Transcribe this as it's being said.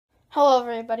Hello,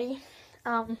 everybody.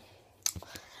 I'm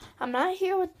not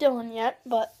here with Dylan yet,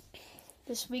 but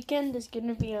this weekend is going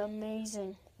to be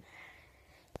amazing.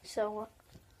 So,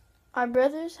 our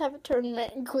brothers have a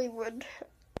tournament in Cleveland.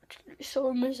 It's going to be so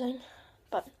amazing.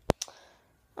 But,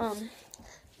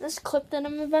 this clip that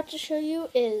I'm about to show you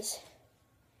is,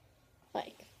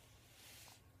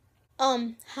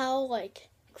 how,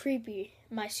 creepy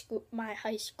my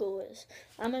high school is.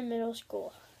 I'm in middle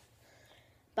school.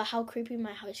 But how creepy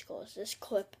my high school is. This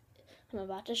clip I'm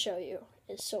about to show you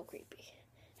is so creepy.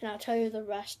 And I'll tell you the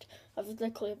rest of the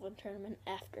Cleveland tournament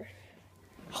after.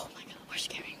 Oh my god, we're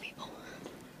scaring people.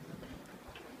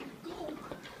 Go!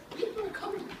 People are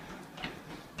coming!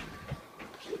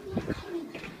 People are coming!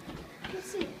 Let's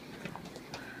see.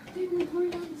 They were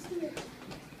going down the stairs.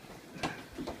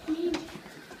 We're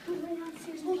right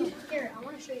downstairs. Here, I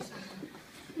want to show you something.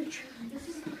 This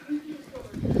is the creepiest door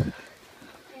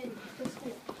in the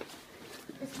school.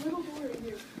 This little door right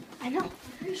here. I know. I'm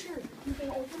pretty sure you can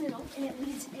open it up and it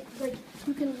leads,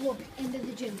 you can look into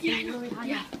the gym. Yeah, I know.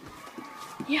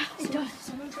 Yeah, it does.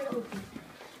 Someone try to open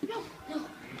it. No.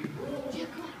 Yeah,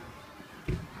 come on.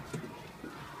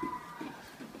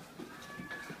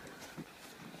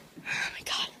 Oh my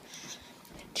god.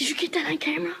 Did you get that on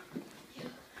camera?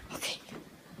 Yeah. Okay.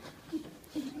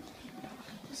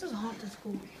 This is a haunted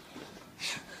school.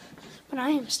 But I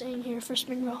am staying here for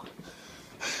spring row.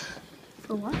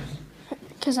 For what?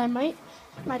 Because I might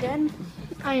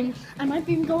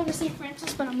be going to St.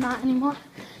 Francis, but I'm not anymore.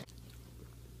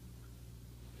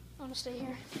 I want to stay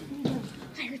here.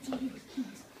 I heard somebody with keys.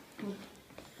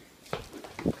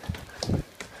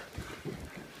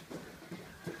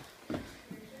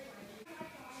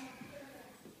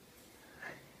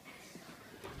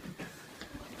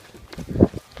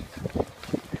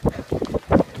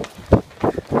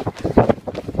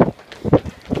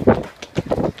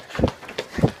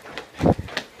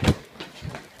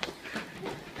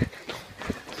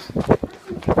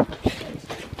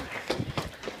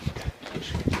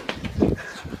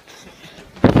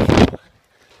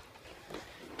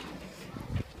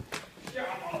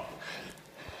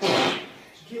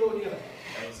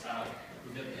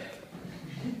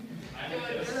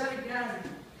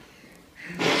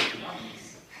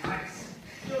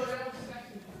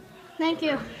 Thank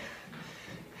you.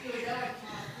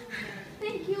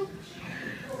 Thank you.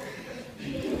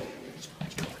 Hey,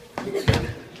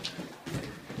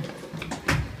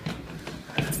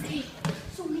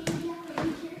 so maybe out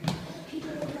right here, people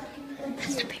are walking like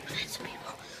That's the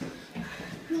people.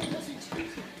 No, it wasn't.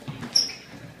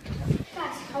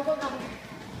 Guys, I'll go down there.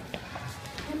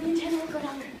 And me and Tanner will go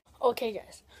down there. Okay,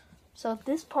 guys. So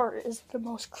this part is the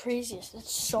most craziest.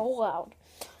 It's so loud.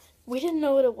 We didn't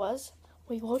know what it was.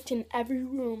 We looked in every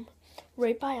room,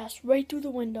 right by us, right through the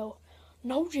window.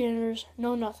 No janitors,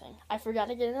 no nothing. I forgot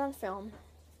to get it on film.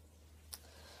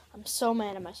 I'm so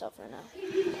mad at myself right now.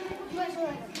 You guys are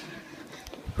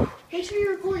right. Make sure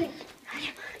you're recording.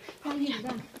 Probably need it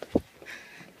done.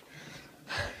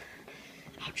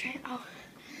 I'll try.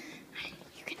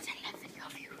 You can send that video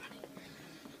of you running.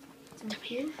 To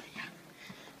here? Yeah.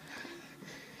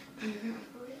 And you're gonna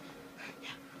record it?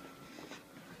 Yeah.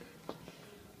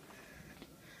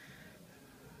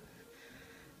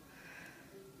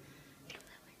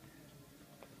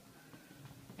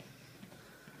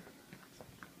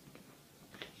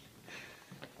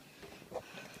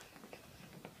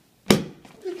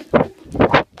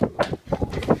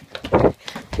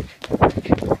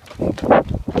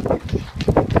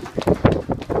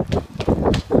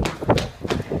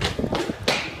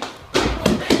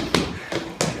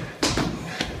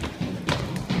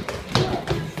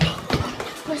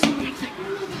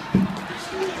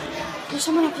 There's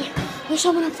someone up there. There's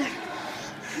someone up there.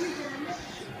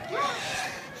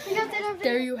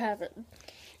 There you have it.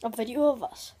 A video of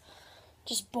us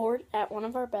just bored at one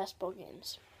of our basketball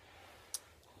games.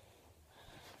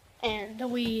 And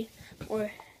we're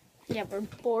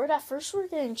bored. At first we were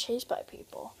getting chased by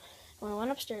people. And we went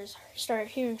upstairs, started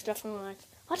hearing stuff, and we were like,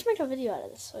 let's make a video out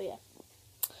of this. So yeah.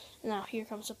 Now here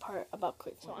comes the part about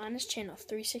Cleveland. So on this channel,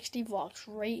 360 Vlogs,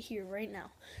 right here, right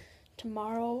now.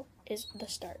 Tomorrow is the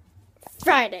start.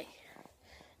 Friday.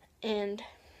 And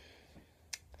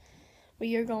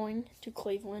we are going to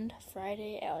Cleveland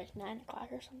Friday at like 9 o'clock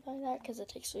or something like that, because it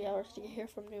takes 3 hours to get here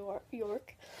from New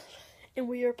York. And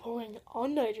we are pulling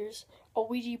all-nighters,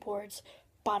 Ouija boards,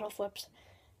 bottle flips,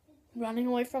 running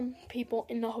away from people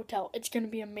in the hotel. It's going to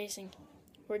be amazing.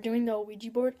 We're doing the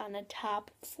Ouija board on the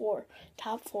top floor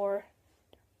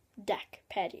deck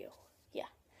patio. Yeah.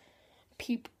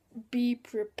 Be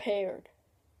prepared.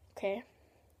 Okay?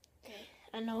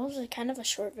 I know it was kind of a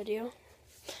short video,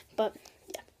 but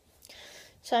yeah.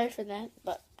 Sorry for that,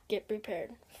 but get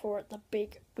prepared for the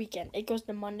big weekend. It goes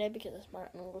to Monday because it's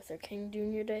Martin Luther King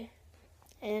Jr. Day.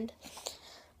 And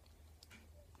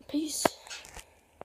peace.